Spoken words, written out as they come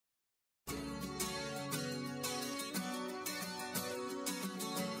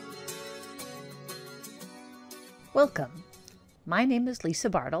Welcome. My name is Lisa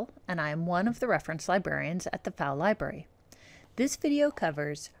Bartle, and I am one of the reference librarians at the Pfau Library. This video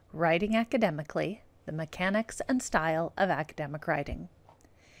covers Writing Academically, the Mechanics and Style of Academic Writing.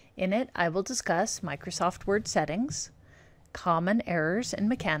 In it, I will discuss Microsoft Word settings, common errors in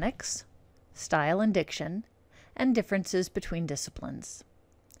mechanics, style and diction, and differences between disciplines.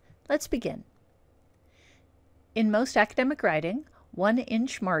 Let's begin. In most academic writing,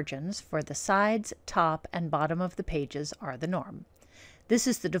 1-inch margins for the sides, top, and bottom of the pages are the norm. This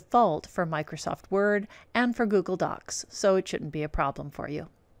is the default for Microsoft Word and for Google Docs, so it shouldn't be a problem for you.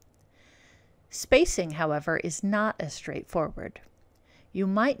 Spacing, however, is not as straightforward. You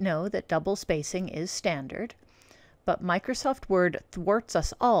might know that double spacing is standard, but Microsoft Word thwarts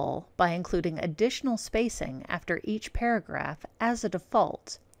us all by including additional spacing after each paragraph as a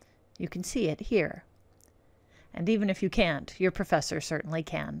default. You can see it here. And even if you can't, your professor certainly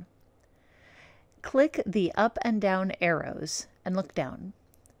can. Click the up and down arrows and look down.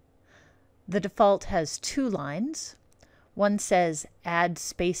 The default has 2 lines. One says add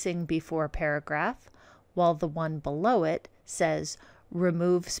spacing before paragraph, while the one below it says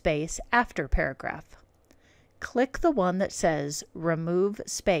remove space after paragraph. Click the one that says remove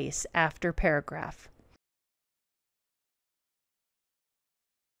space after paragraph.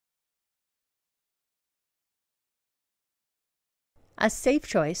 A safe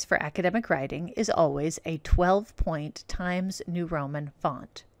choice for academic writing is always a 12-point Times New Roman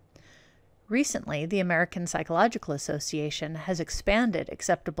font. Recently, the American Psychological Association has expanded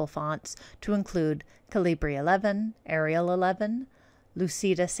acceptable fonts to include Calibri 11, Arial 11,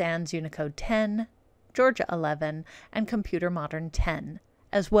 Lucida Sans Unicode 10, Georgia 11, and Computer Modern 10,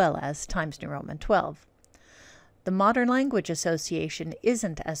 as well as Times New Roman 12. The Modern Language Association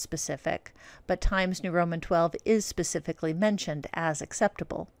isn't as specific, but Times New Roman 12 is specifically mentioned as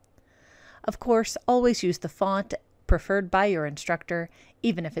acceptable. Of course, always use the font preferred by your instructor,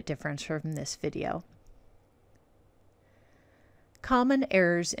 even if it differs from this video. Common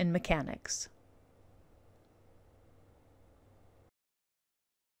errors in mechanics.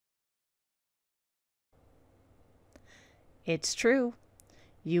 It's true.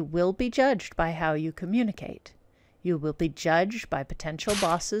 You will be judged by how you communicate. You will be judged by potential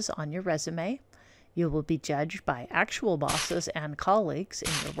bosses on your resume. You will be judged by actual bosses and colleagues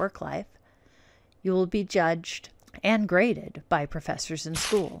in your work life. You will be judged and graded by professors in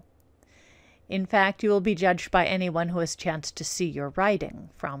school. In fact, you will be judged by anyone who has a chance to see your writing,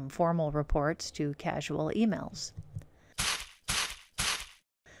 from formal reports to casual emails.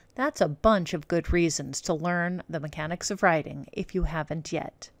 That's a bunch of good reasons to learn the mechanics of writing if you haven't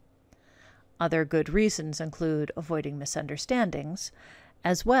yet. Other good reasons include avoiding misunderstandings,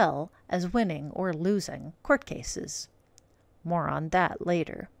 as well as winning or losing court cases. More on that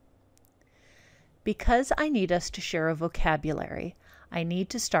later. Because I need us to share a vocabulary, I need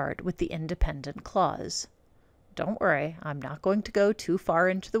to start with the independent clause. Don't worry, I'm not going to go too far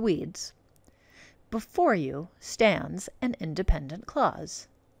into the weeds. Before you stands an independent clause.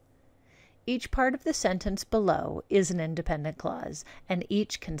 Each part of the sentence below is an independent clause, and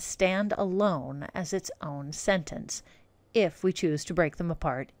each can stand alone as its own sentence, if we choose to break them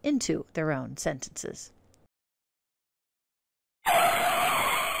apart into their own sentences.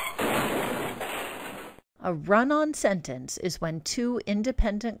 A run-on sentence is when 2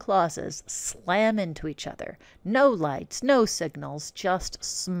 independent clauses slam into each other. No lights, no signals, just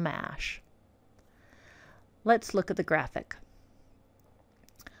smash. Let's look at the graphic.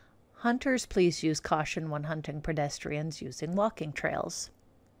 Hunters, please use caution when hunting pedestrians using walking trails.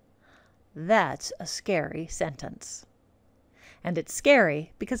 That's a scary sentence. And it's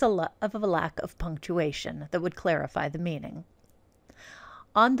scary because of a lack of punctuation that would clarify the meaning.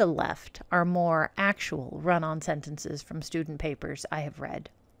 On the left are more actual run-on sentences from student papers I have read.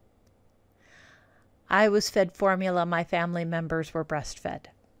 I was fed formula, my family members were breastfed.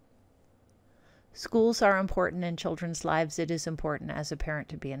 Schools are important in children's lives. It is important as a parent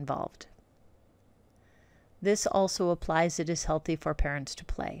to be involved. This also applies. It is healthy for parents to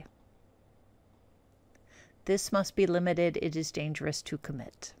play. This must be limited. It is dangerous to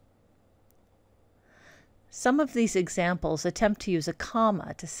commit. Some of these examples attempt to use a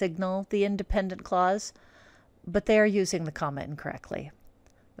comma to signal the independent clause, but they are using the comma incorrectly.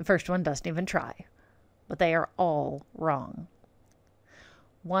 The first one doesn't even try, but they are all wrong.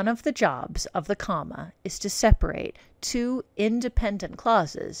 One of the jobs of the comma is to separate 2 independent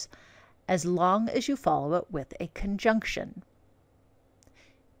clauses as long as you follow it with a conjunction.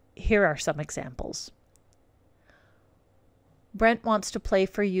 Here are some examples. Brent wants to play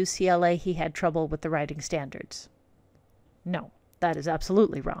for UCLA. He had trouble with the writing standards. No, that is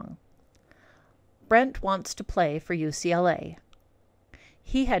absolutely wrong. Brent wants to play for UCLA.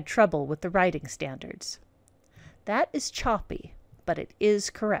 He had trouble with the writing standards. That is choppy, but it is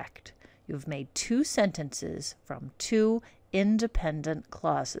correct. You've made two sentences from two independent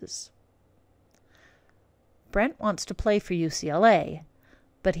clauses. Brent wants to play for UCLA,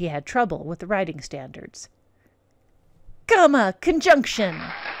 but he had trouble with the writing standards. Comma, conjunction.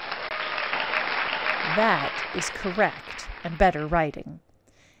 That is correct and better writing.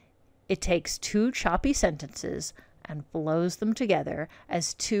 It takes two choppy sentences and flows them together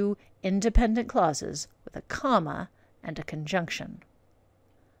as two independent clauses with a comma and a conjunction.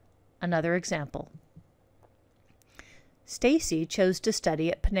 Another example. Stacy chose to study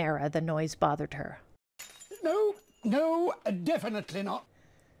at Panera. The noise bothered her. No, definitely not.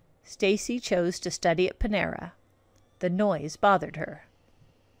 Stacy chose to study at Panera. The noise bothered her.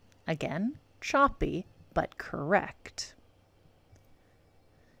 Again, choppy, but correct.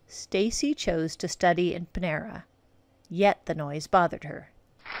 Stacy chose to study in Panera, yet the noise bothered her.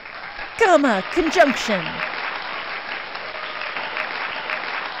 Comma, conjunction.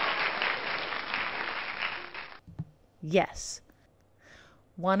 Yes.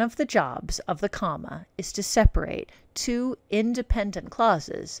 One of the jobs of the comma is to separate two independent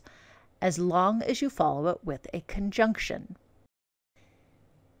clauses as long as you follow it with a conjunction.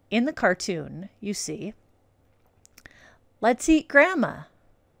 In the cartoon, you see, "Let's eat, Grandma."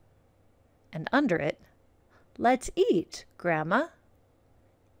 And under it, "Let's eat, Grandma."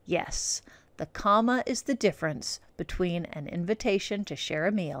 Yes, the comma is the difference between an invitation to share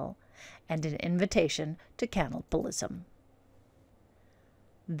a meal and an invitation to cannibalism.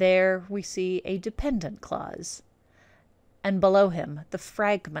 There we see a dependent clause, and below him the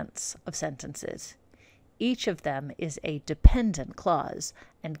fragments of sentences. Each of them is a dependent clause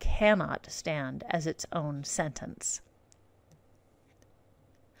and cannot stand as its own sentence.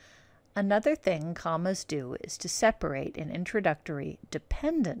 Another thing commas do is to separate an introductory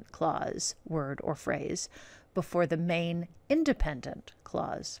dependent clause, word or phrase, before the main independent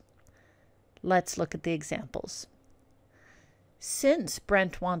clause. Let's look at the examples. Since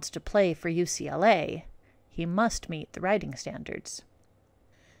Brent wants to play for UCLA, he must meet the writing standards.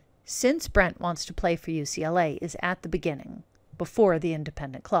 Since Brent wants to play for UCLA is at the beginning, before the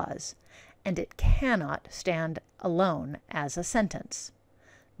independent clause, and it cannot stand alone as a sentence.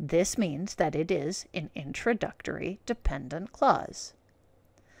 This means that it is an introductory dependent clause.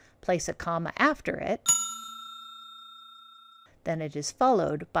 Place a comma after it, then it is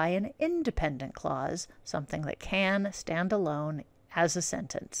followed by an independent clause, something that can stand alone as a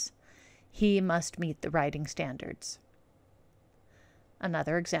sentence. He must meet the writing standards.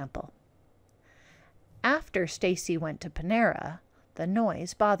 Another example. After Stacy went to Panera, the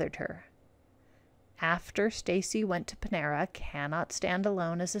noise bothered her. After Stacy went to Panera cannot stand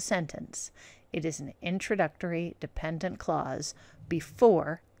alone as a sentence. It is an introductory dependent clause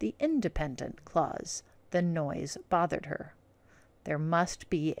before the independent clause. The noise bothered her. There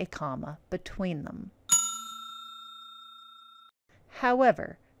must be a comma between them.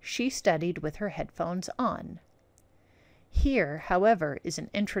 However, she studied with her headphones on. Here, however, is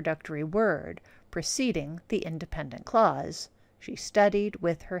an introductory word preceding the independent clause. She studied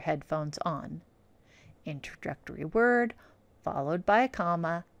with her headphones on. Introductory word, followed by a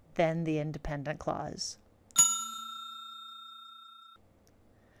comma, then the independent clause.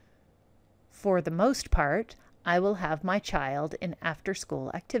 For the most part, I will have my child in after-school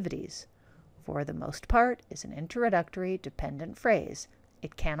activities. For the most part is an introductory dependent phrase.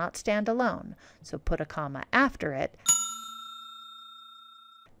 It cannot stand alone, so put a comma after it.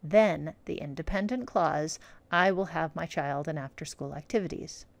 Then the independent clause, I will have my child in after-school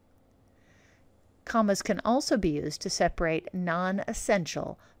activities. Commas can also be used to separate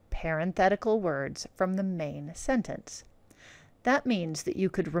non-essential parenthetical words from the main sentence. That means that you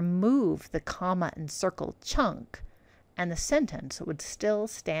could remove the comma and circle chunk, and the sentence would still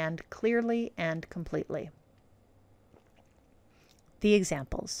stand clearly and completely. The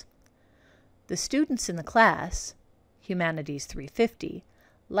examples. The students in the class, Humanities 350,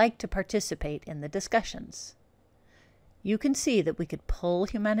 like to participate in the discussions. You can see that we could pull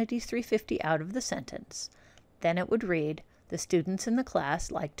Humanities 350 out of the sentence. Then it would read, the students in the class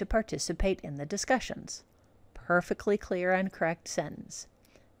like to participate in the discussions. Perfectly clear and correct sentence.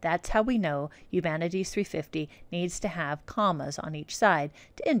 That's how we know Humanities 350 needs to have commas on each side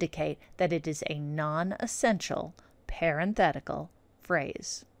to indicate that it is a non-essential parenthetical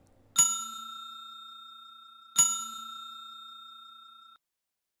phrase.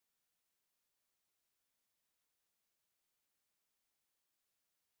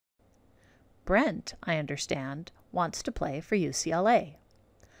 Brent, I understand, wants to play for UCLA.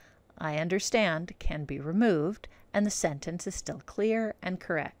 I understand can be removed, and the sentence is still clear and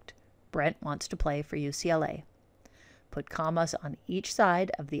correct. Brent wants to play for UCLA. Put commas on each side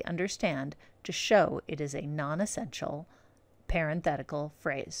of the understand to show it is a non-essential parenthetical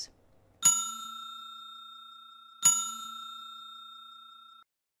phrase.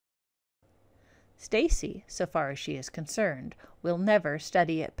 Stacy, so far as she is concerned, will never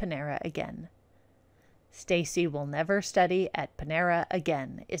study at Panera again. Stacy will never study at Panera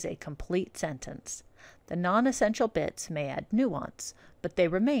again is a complete sentence. The non-essential bits may add nuance, but they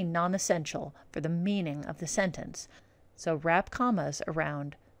remain non-essential for the meaning of the sentence, so wrap commas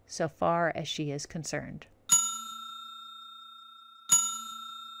around so far as she is concerned.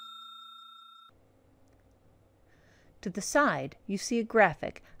 To the side, you see a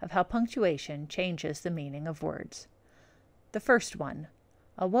graphic of how punctuation changes the meaning of words. The first one,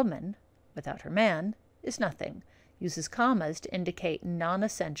 a woman, without her man, is nothing, uses commas to indicate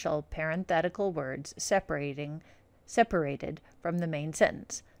non-essential parenthetical words separated from the main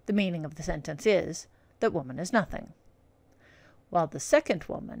sentence. The meaning of the sentence is that woman is nothing. While the second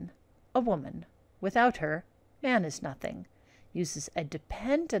woman, a woman, without her, man is nothing, uses a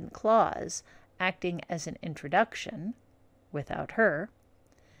dependent clause acting as an introduction, without her,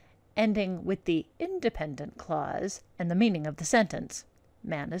 ending with the independent clause and the meaning of the sentence,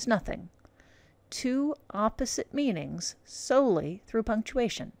 man is nothing. Two opposite meanings solely through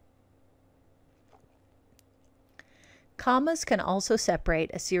punctuation. Commas can also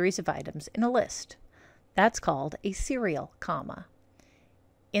separate a series of items in a list. That's called a serial comma.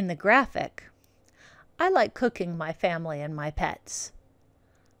 In the graphic, I like cooking my family and my pets.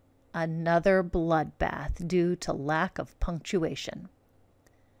 Another bloodbath due to lack of punctuation.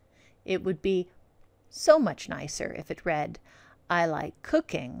 It would be so much nicer if it read, I like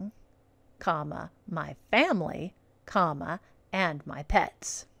cooking, comma, my family, comma, and my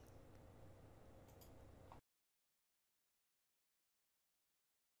pets.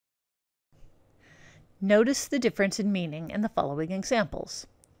 Notice the difference in meaning in the following examples.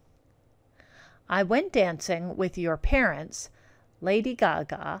 I went dancing with your parents, Lady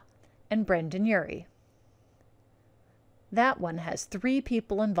Gaga, and Brendan Urie. That one has three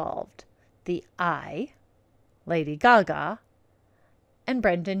people involved, the I, Lady Gaga, and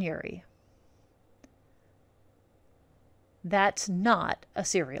Brendan Urie. That's not a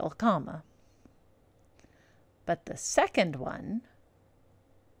serial comma. But the second one,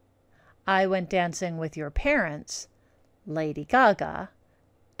 I went dancing with your parents, Lady Gaga,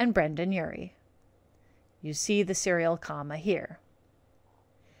 and Brendan Urie. You see the serial comma here.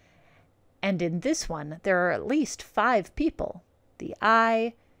 And in this one, there are at least 5 people. The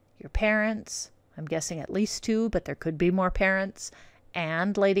I, your parents, I'm guessing at least 2, but there could be more parents,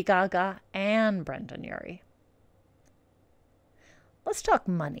 and Lady Gaga, and Brendan Urie. Let's talk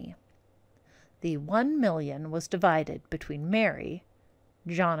money. The 1 million was divided between Mary,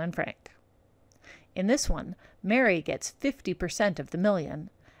 John, and Frank. In this one, Mary gets 50% of the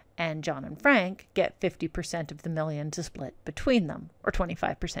million, and John and Frank get 50% of the million to split between them, or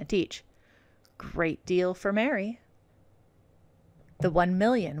 25% each. Great deal for Mary. The 1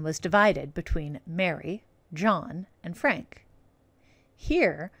 million was divided between Mary, John, and Frank.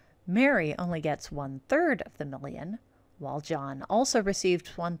 Here, Mary only gets 1/3 of the million, while John also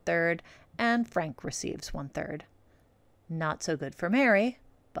received 1/3 and Frank receives 1/3. Not so good for Mary,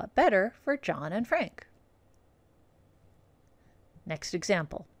 but better for John and Frank. Next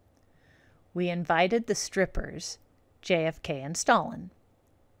example. We invited the strippers, JFK and Stalin.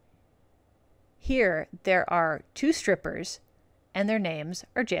 Here, there are 2 strippers, and their names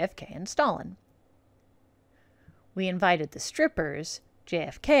are JFK and Stalin. We invited the strippers,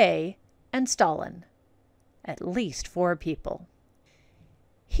 JFK, and Stalin. At least 4 people.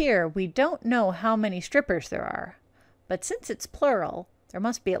 Here, we don't know how many strippers there are, but since it's plural, there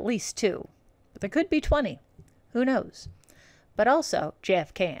must be at least 2. But there could be 20. Who knows? But also,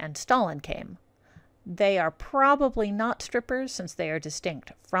 JFK and Stalin came. They are probably not strippers since they are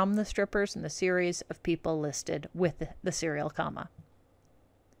distinct from the strippers in the series of people listed with the serial comma.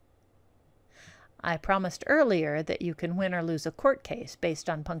 I promised earlier that you can win or lose a court case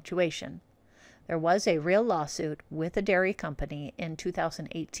based on punctuation. There was a real lawsuit with a dairy company in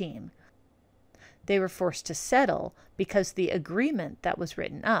 2018. They were forced to settle because the agreement that was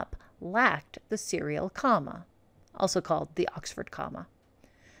written up lacked the serial comma, also called the Oxford comma.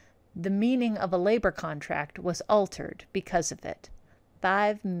 The meaning of a labor contract was altered because of it.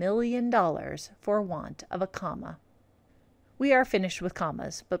 $5 million for want of a comma. We are finished with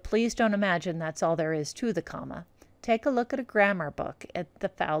commas, but please don't imagine that's all there is to the comma. Take a look at a grammar book at the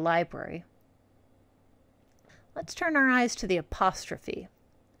Fow Library. Let's turn our eyes to the apostrophe.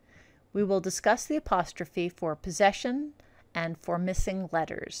 We will discuss the apostrophe for possession and for missing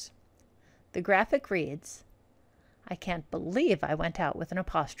letters. The graphic reads, "I can't believe I went out with an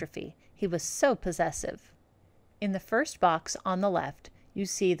apostrophe. He was so possessive." In the first box on the left, you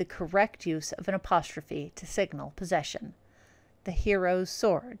see the correct use of an apostrophe to signal possession. The hero's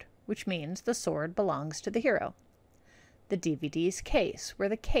sword, which means the sword belongs to the hero. The DVD's case, where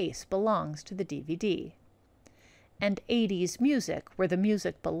the case belongs to the DVD. And 80s music, where the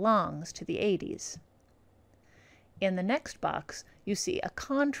music belongs to the 80s. In the next box, you see a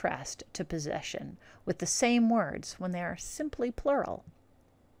contrast to possession with the same words when they are simply plural.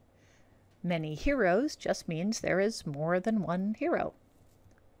 Many heroes just means there is more than one hero.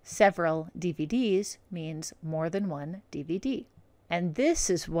 Several DVDs means more than one DVD. And this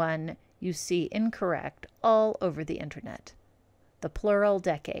is one you see incorrect all over the internet. The plural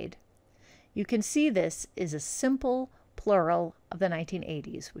decade. You can see this is a simple plural of the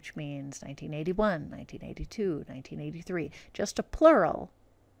 1980s, which means 1981, 1982, 1983, just a plural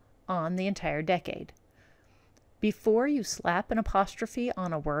on the entire decade. Before you slap an apostrophe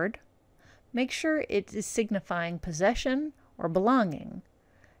on a word, make sure it is signifying possession or belonging,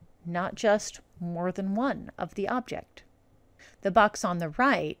 not just more than one of the object. The box on the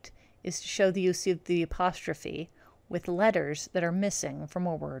right is to show the use of the apostrophe with letters that are missing from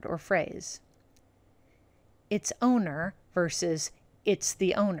a word or phrase. Its owner versus it's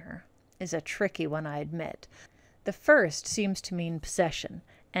the owner is a tricky one, I admit. The first seems to mean possession,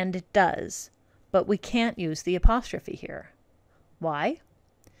 and it does, but we can't use the apostrophe here. Why?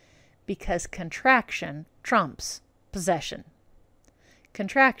 Because contraction trumps possession.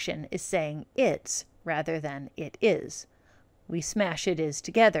 Contraction is saying it's rather than it is. We smash it is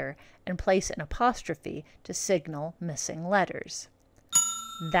together and place an apostrophe to signal missing letters.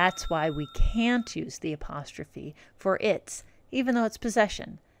 That's why we can't use the apostrophe for it's, even though it's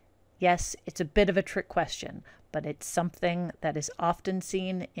possession. Yes, it's a bit of a trick question, but it's something that is often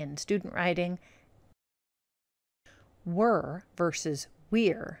seen in student writing. Were versus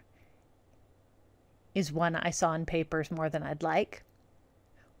we're is one I saw in papers more than I'd like.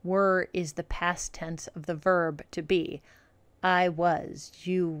 Were is the past tense of the verb to be. I was,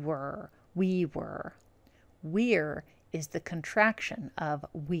 you were, we were. We're is the contraction of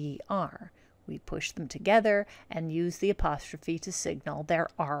we are. We push them together and use the apostrophe to signal there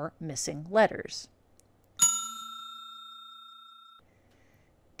are missing letters.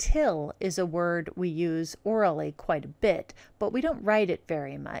 Till is a word we use orally quite a bit, but we don't write it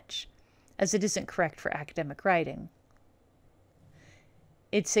very much, as it isn't correct for academic writing.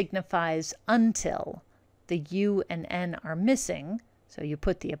 It signifies until. The U and N are missing, so you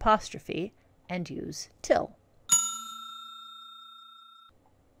put the apostrophe and use till.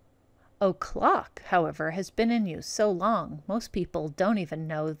 O'clock, however, has been in use so long, most people don't even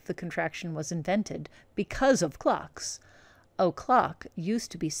know the contraction was invented because of clocks. O'clock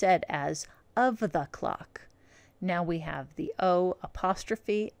used to be said as of the clock. Now we have the O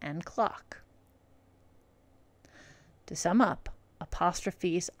apostrophe and clock. To sum up,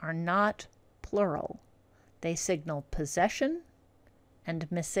 apostrophes are not plural. They signal possession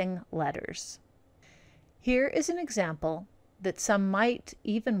and missing letters. Here is an example that some might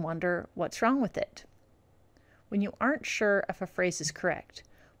even wonder what's wrong with it. When you aren't sure if a phrase is correct,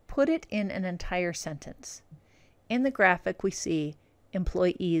 put it in an entire sentence. In the graphic we see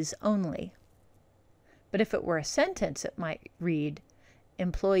employees only. But if it were a sentence, it might read,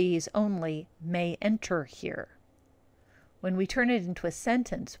 employees only may enter here. When we turn it into a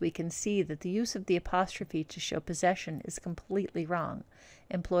sentence, we can see that the use of the apostrophe to show possession is completely wrong.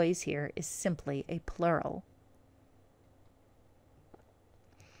 Employees here is simply a plural.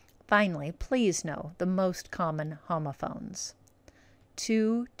 Finally, please know the most common homophones.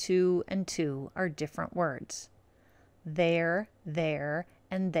 To, and to are different words. There,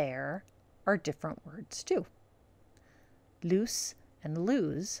 and there are different words too. Loose and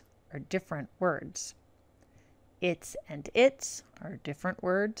lose are different words. It's and its are different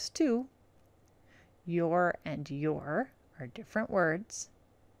words too. Your and your are different words.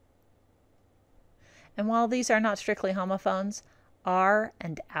 And while these are not strictly homophones, our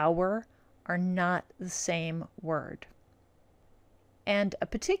and our are not the same word. And a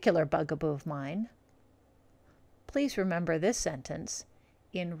particular bugaboo of mine, please remember this sentence,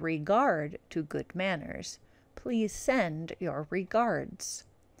 in regard to good manners, please send your regards.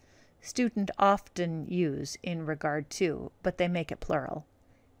 Students often use in regard to, but they make it plural.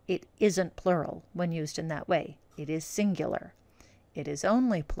 It isn't plural when used in that way. It is singular. It is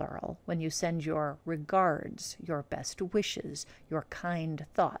only plural when you send your regards, your best wishes, your kind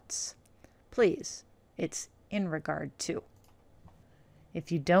thoughts. Please, it's in regard to.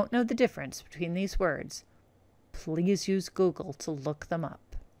 If you don't know the difference between these words, please use Google to look them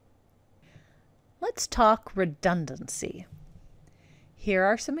up. Let's talk redundancy. Here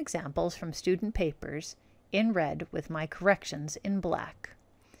are some examples from student papers in red with my corrections in black.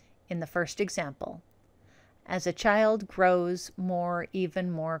 In the first example, as a child grows,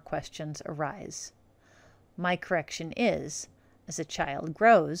 even more questions arise. My correction is, as a child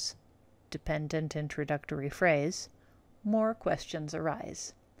grows, dependent introductory phrase, more questions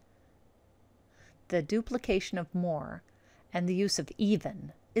arise. The duplication of more and the use of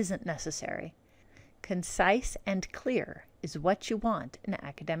even isn't necessary. Concise and clear is what you want in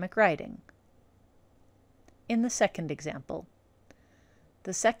academic writing. In the second example,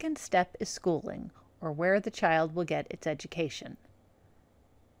 the second step is schooling, or where the child will get its education.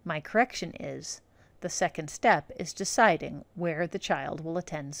 My correction is, the second step is deciding where the child will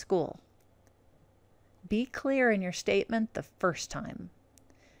attend school. Be clear in your statement the first time.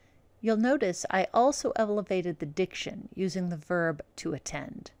 You'll notice I also elevated the diction using the verb to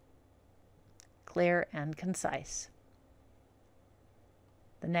attend. Clear and concise.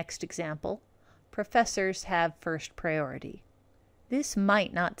 The next example, professors have first priority. This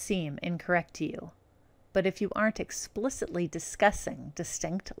might not seem incorrect to you, but if you aren't explicitly discussing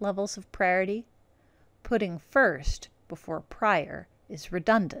distinct levels of priority, putting first before prior is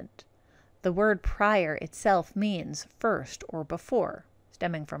redundant. The word prior itself means first or before,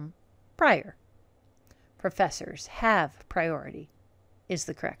 stemming from prior. Professors have priority is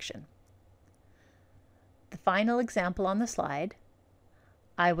the correction. The final example on the slide,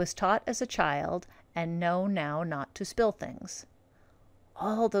 I was taught as a child and know now not to spill things.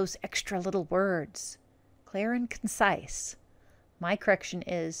 All those extra little words, clear and concise. My correction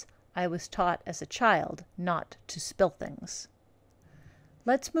is, I was taught as a child not to spill things.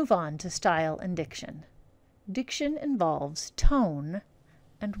 Let's move on to style and diction. Diction involves tone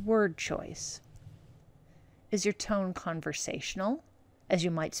and word choice. Is your tone conversational, as you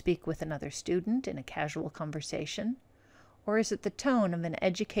might speak with another student in a casual conversation? Or is it the tone of an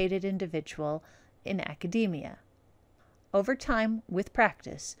educated individual in academia? Over time, with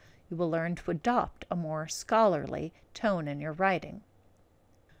practice, you will learn to adopt a more scholarly tone in your writing.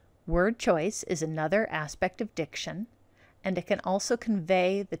 Word choice is another aspect of diction, and it can also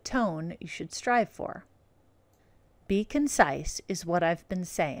convey the tone you should strive for. Be concise is what I've been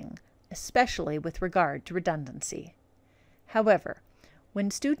saying, especially with regard to redundancy. However, when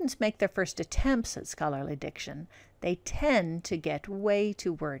students make their first attempts at scholarly diction, they tend to get way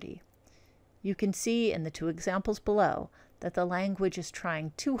too wordy. You can see in the two examples below that the language is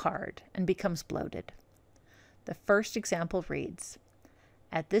trying too hard and becomes bloated. The first example reads,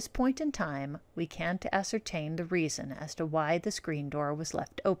 at this point in time, we can't ascertain the reason as to why the screen door was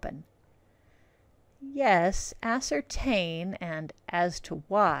left open. Yes, ascertain and as to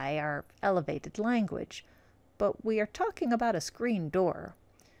why are elevated language, but we are talking about a screen door.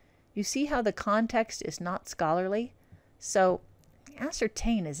 You see how the context is not scholarly? So,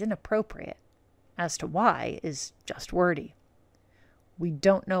 ascertain is inappropriate. As to why is just wordy. We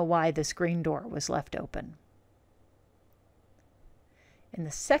don't know why the screen door was left open. In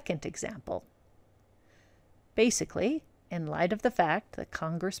the second example, basically, in light of the fact that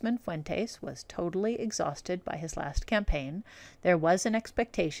Congressman Fuentes was totally exhausted by his last campaign, there was an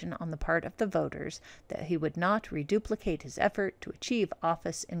expectation on the part of the voters that he would not reduplicate his effort to achieve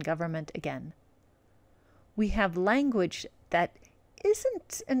office in government again. We have language that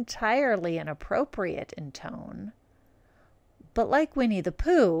isn't entirely inappropriate in tone, but like Winnie the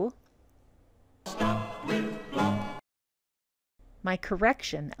Pooh, my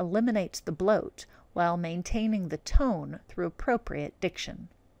correction eliminates the bloat while maintaining the tone through appropriate diction.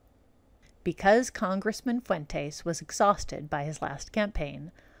 Because Congressman Fuentes was exhausted by his last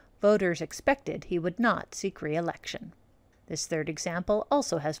campaign, voters expected he would not seek re-election. This third example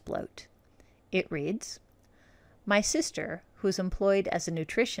also has bloat. It reads, my sister, who is employed as a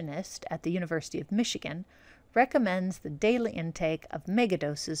nutritionist at the University of Michigan, recommends the daily intake of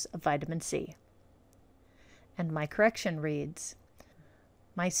megadoses of vitamin C. And my correction reads,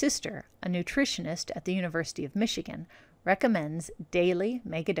 my sister, a nutritionist at the University of Michigan, recommends daily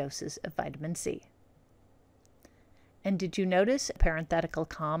megadoses of vitamin C. And did you notice parenthetical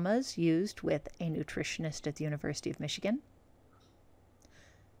commas used with a nutritionist at the University of Michigan?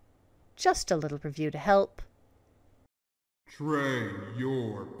 Just a little review to help. Train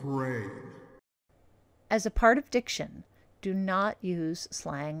your brain. As a part of diction, do not use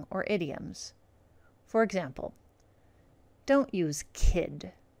slang or idioms. For example, don't use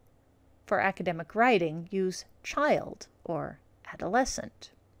kid. For academic writing, use child or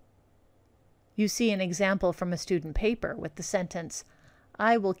adolescent. You see an example from a student paper with the sentence,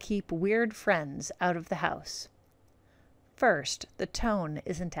 I will keep weird friends out of the house. First, the tone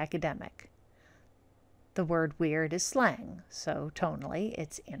isn't academic. The word weird is slang, so tonally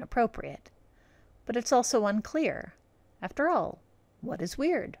it's inappropriate. But it's also unclear. After all, what is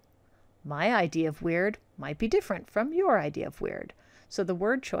weird? My idea of weird might be different from your idea of weird, so the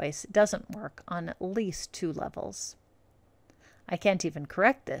word choice doesn't work on at least 2 levels. I can't even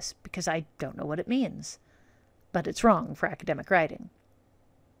correct this because I don't know what it means, but it's wrong for academic writing.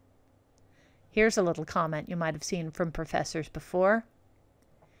 Here's a little comment you might have seen from professors before.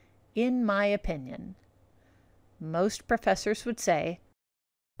 In my opinion. Most professors would say,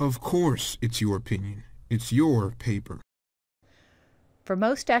 Of course it's your opinion. It's your paper. For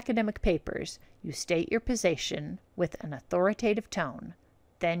most academic papers, you state your position with an authoritative tone,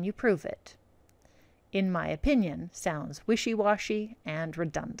 then you prove it. In my opinion sounds wishy-washy and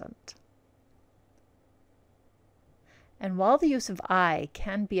redundant. And while the use of I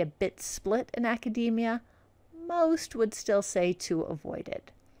can be a bit split in academia, most would still say to avoid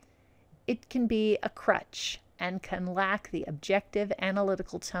it. It can be a crutch and can lack the objective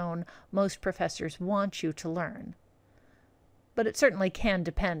analytical tone most professors want you to learn. But it certainly can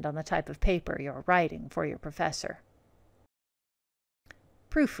depend on the type of paper you're writing for your professor.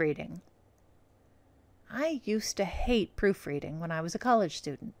 Proofreading. I used to hate proofreading when I was a college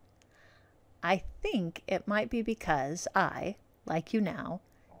student. I think it might be because I, like you now,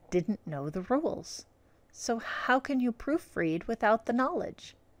 didn't know the rules. So how can you proofread without the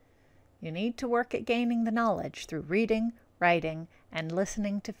knowledge? You need to work at gaining the knowledge through reading, writing, and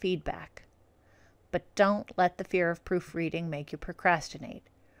listening to feedback. But don't let the fear of proofreading make you procrastinate.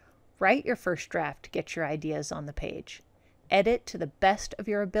 Write your first draft to get your ideas on the page. Edit to the best of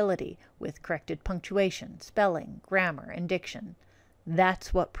your ability with corrected punctuation, spelling, grammar, and diction.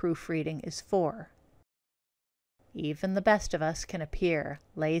 That's what proofreading is for. Even the best of us can appear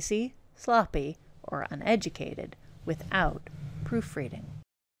lazy, sloppy, or uneducated without proofreading.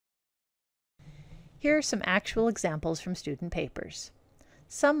 Here are some actual examples from student papers.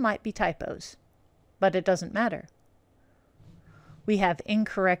 Some might be typos, but it doesn't matter. We have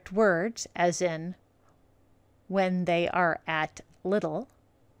incorrect words, as in, when they are at little,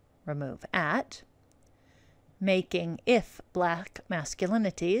 remove at. Making if black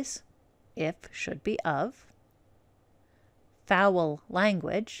masculinities, if should be of. Foul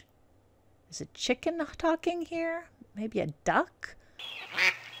language. Is a chicken talking here? Maybe a duck?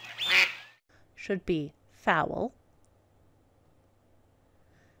 Should be foul.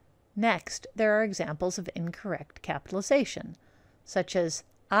 Next, there are examples of incorrect capitalization, such as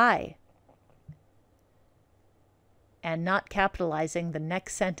I, and not capitalizing the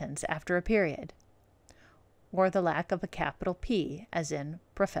next sentence after a period, or the lack of a capital P, as in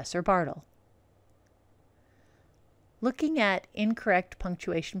Professor Bartle. Looking at incorrect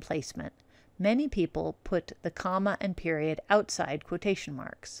punctuation placement, many people put the comma and period outside quotation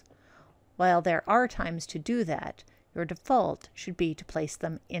marks. While there are times to do that, your default should be to place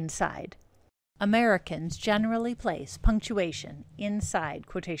them inside. Americans generally place punctuation inside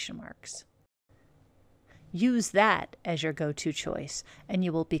quotation marks. Use that as your go-to choice, and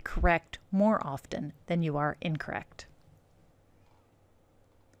you will be correct more often than you are incorrect.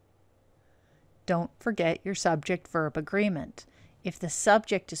 Don't forget your subject-verb agreement. If the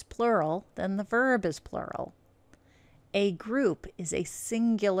subject is plural, then the verb is plural. A group is a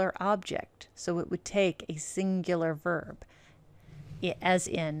singular object, so it would take a singular verb, as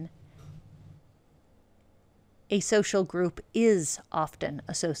in, a social group is often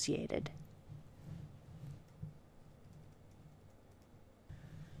associated.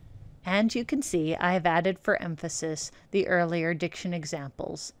 And you can see I have added for emphasis the earlier diction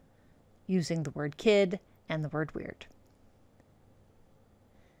examples, using the word kid and the word weird.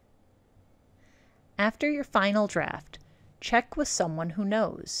 After your final draft, check with someone who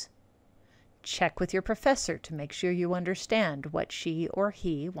knows. Check with your professor to make sure you understand what she or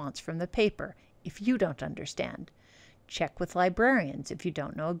he wants from the paper if you don't understand. Check with librarians if you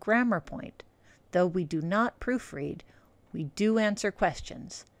don't know a grammar point. Though we do not proofread, we do answer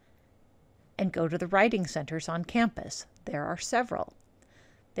questions. And go to the writing centers on campus. There are several.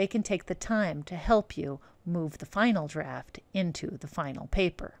 They can take the time to help you move the final draft into the final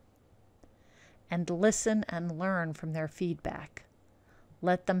paper. And listen and learn from their feedback.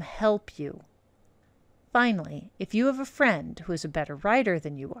 Let them help you. Finally, if you have a friend who is a better writer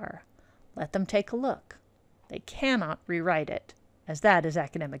than you are, let them take a look. They cannot rewrite it, as that is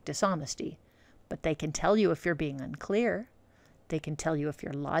academic dishonesty, but they can tell you if you're being unclear. They can tell you if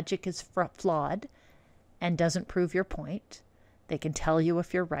your logic is flawed and doesn't prove your point. They can tell you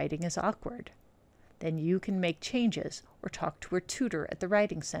if your writing is awkward. Then you can make changes or talk to a tutor at the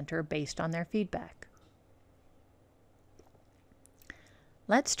Writing Center based on their feedback.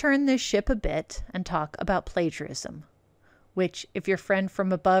 Let's turn this ship a bit and talk about plagiarism, which, if your friend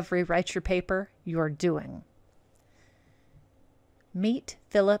from above rewrites your paper, you're doing. Meet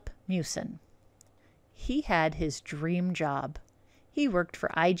Philip Mewson. He had his dream job. He worked for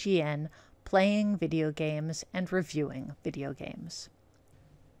IGN, playing video games and reviewing video games.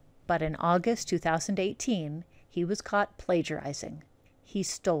 But in August 2018, he was caught plagiarizing. He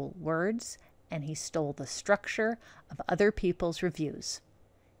stole words and he stole the structure of other people's reviews.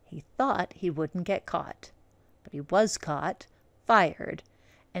 He thought he wouldn't get caught, but he was caught, fired,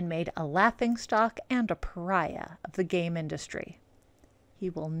 and made a laughingstock and a pariah of the game industry. He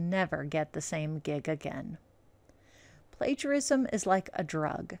will never get the same gig again. Plagiarism is like a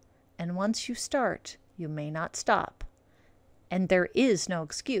drug, and once you start, you may not stop. And there is no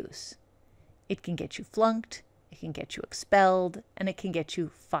excuse. It can get you flunked, it can get you expelled, and it can get you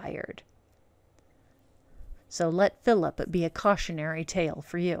fired. So let Philip be a cautionary tale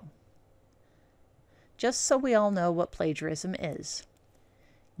for you. Just so we all know what plagiarism is: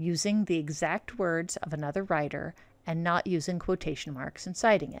 using the exact words of another writer and not using quotation marks and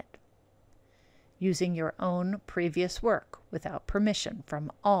citing it. Using your own previous work without permission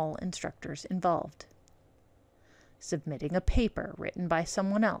from all instructors involved. Submitting a paper written by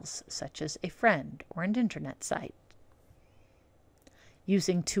someone else, such as a friend or an internet site.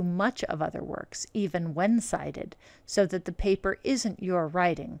 Using too much of other works, even when cited, so that the paper isn't your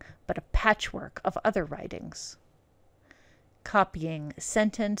writing, but a patchwork of other writings. Copying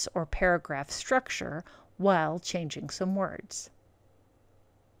sentence or paragraph structure while changing some words.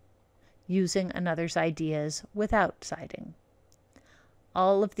 Using another's ideas without citing.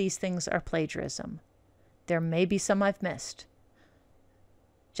 All of these things are plagiarism. There may be some I've missed.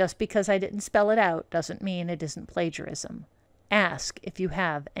 Just because I didn't spell it out doesn't mean it isn't plagiarism. Ask if you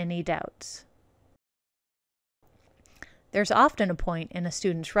have any doubts. There's often a point in a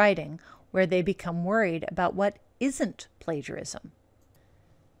student's writing where they become worried about what isn't plagiarism.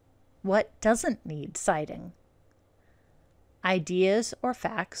 What doesn't need citing? Ideas or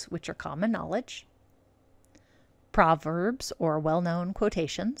facts which are common knowledge, proverbs or well-known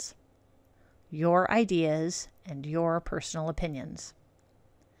quotations, your ideas and your personal opinions.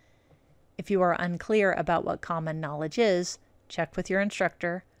 If you are unclear about what common knowledge is, check with your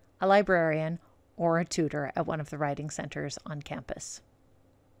instructor, a librarian, or a tutor at one of the writing centers on campus.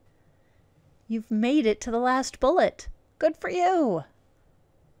 You've made it to the last bullet. Good for you!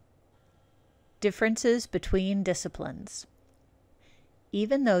 Differences between disciplines.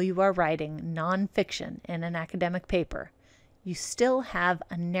 Even though you are writing nonfiction in an academic paper, you still have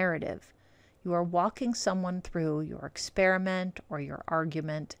a narrative. You are walking someone through your experiment or your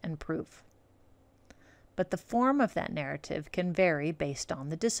argument and proof. But the form of that narrative can vary based on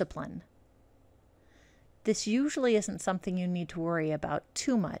the discipline. This usually isn't something you need to worry about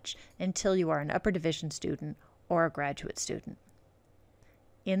too much until you are an upper division student or a graduate student.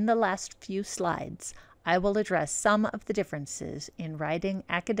 In the last few slides, I will address some of the differences in writing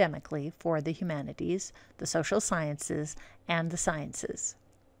academically for the humanities, the social sciences, and the sciences.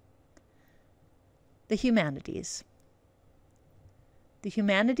 The humanities. The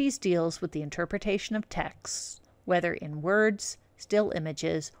humanities deals with the interpretation of texts, whether in words, still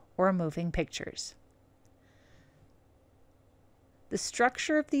images, or moving pictures. The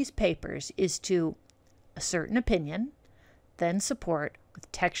structure of these papers is to assert an opinion, then support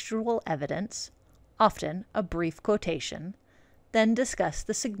with textual evidence, often a brief quotation, then discuss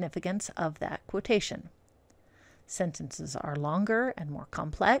the significance of that quotation. Sentences are longer and more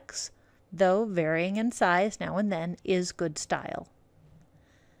complex, though varying in size now and then is good style.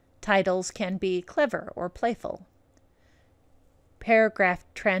 Titles can be clever or playful. Paragraph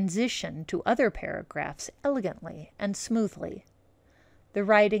transition to other paragraphs elegantly and smoothly. The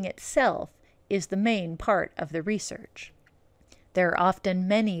writing itself is the main part of the research. There are often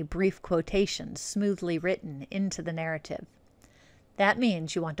many brief quotations smoothly written into the narrative. That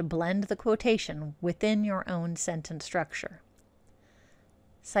means you want to blend the quotation within your own sentence structure.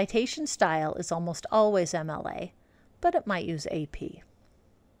 Citation style is almost always MLA, but it might use AP.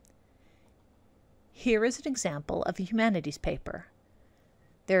 Here is an example of a humanities paper.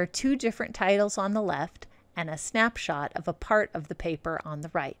 There are two different titles on the left and a snapshot of a part of the paper on the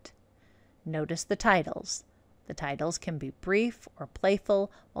right. Notice the titles. The titles can be brief or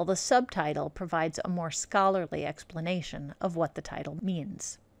playful, while the subtitle provides a more scholarly explanation of what the title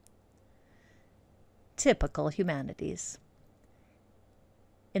means. Typical humanities.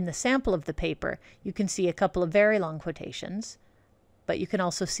 In the sample of the paper, you can see a couple of very long quotations, but you can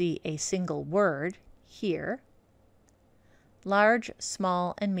also see a single word, here. Large,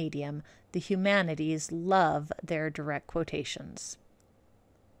 small, and medium, the humanities love their direct quotations.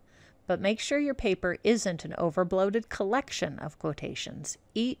 But make sure your paper isn't an overbloated collection of quotations.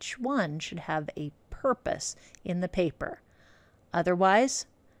 Each one should have a purpose in the paper. Otherwise,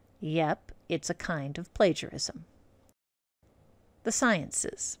 yep, it's a kind of plagiarism. The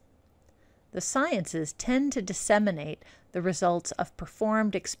sciences. The sciences tend to disseminate the results of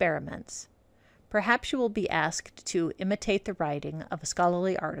performed experiments. Perhaps you will be asked to imitate the writing of a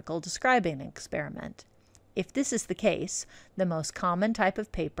scholarly article describing an experiment. If this is the case, the most common type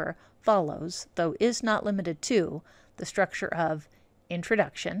of paper follows, though is not limited to, the structure of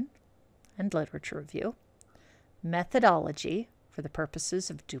introduction and literature review, methodology for the purposes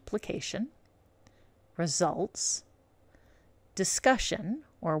of duplication, results, discussion,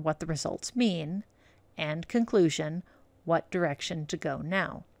 or what the results mean, and conclusion, what direction to go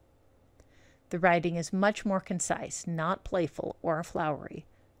now. The writing is much more concise, not playful or flowery.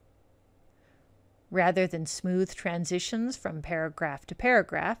 Rather than smooth transitions from paragraph to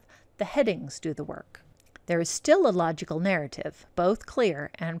paragraph, the headings do the work. There is still a logical narrative, both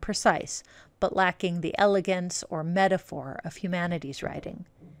clear and precise, but lacking the elegance or metaphor of humanities writing.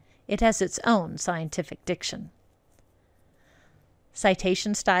 It has its own scientific diction.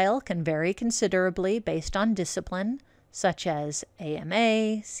 Citation style can vary considerably based on discipline, such as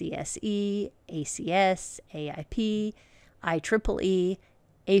AMA, CSE, ACS, AIP, IEEE,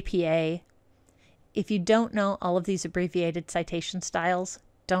 APA. If you don't know all of these abbreviated citation styles,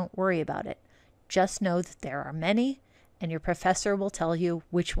 don't worry about it. Just know that there are many, and your professor will tell you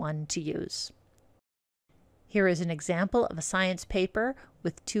which one to use. Here is an example of a science paper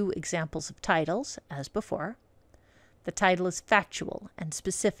with 2 examples of titles, as before. The title is factual and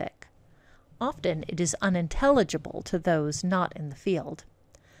specific. Often it is unintelligible to those not in the field.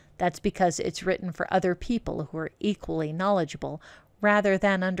 That's because it's written for other people who are equally knowledgeable rather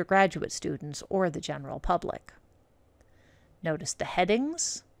than undergraduate students or the general public. Notice the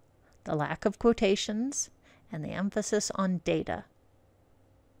headings, the lack of quotations, and the emphasis on data.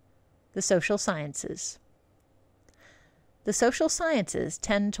 The social sciences. The social sciences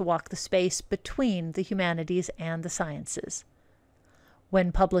tend to walk the space between the humanities and the sciences.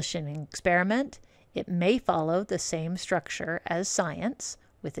 When publishing an experiment, it may follow the same structure as science,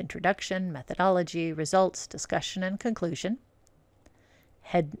 with introduction, methodology, results, discussion, and conclusion.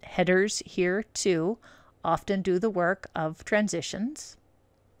 Headers here, too, often do the work of transitions.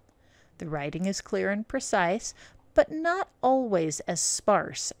 The writing is clear and precise, but not always as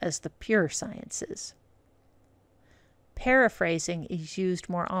sparse as the pure sciences. Paraphrasing is used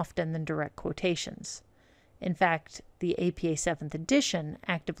more often than direct quotations. In fact, the APA 7th edition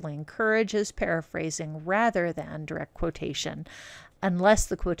actively encourages paraphrasing rather than direct quotation, unless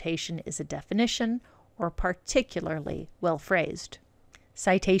the quotation is a definition or particularly well phrased.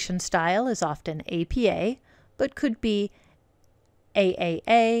 Citation style is often APA, but could be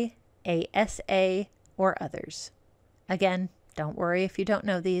AAA, ASA, or others. Again, don't worry if you don't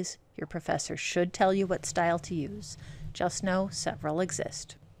know these. Your professor should tell you what style to use. Just know several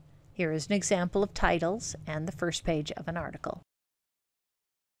exist. Here is an example of titles and the first page of an article.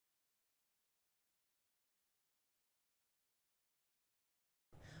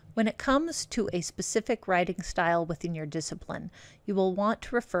 When it comes to a specific writing style within your discipline, you will want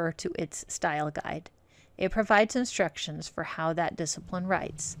to refer to its style guide. It provides instructions for how that discipline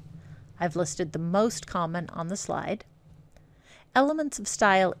writes. I've listed the most common on the slide. Elements of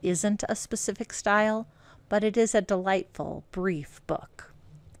Style isn't a specific style, but it is a delightful, brief book.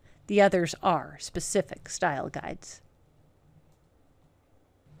 The others are specific style guides.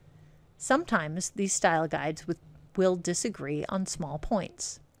 Sometimes these style guides will disagree on small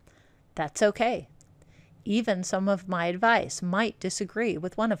points. That's okay. Even some of my advice might disagree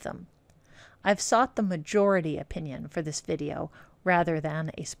with one of them. I've sought the majority opinion for this video rather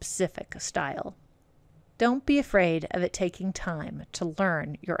than a specific style. Don't be afraid of it taking time to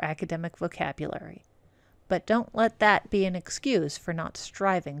learn your academic vocabulary, but don't let that be an excuse for not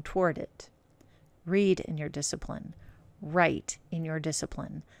striving toward it. Read in your discipline, write in your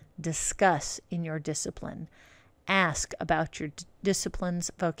discipline, discuss in your discipline, ask about your discipline's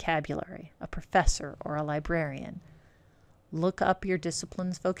vocabulary, a professor or a librarian. Look up your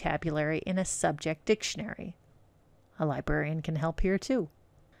discipline's vocabulary in a subject dictionary. A librarian can help here too.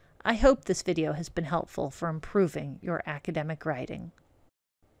 I hope this video has been helpful for improving your academic writing.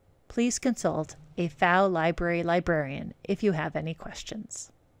 Please consult a FAO Library librarian if you have any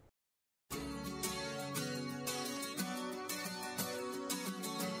questions.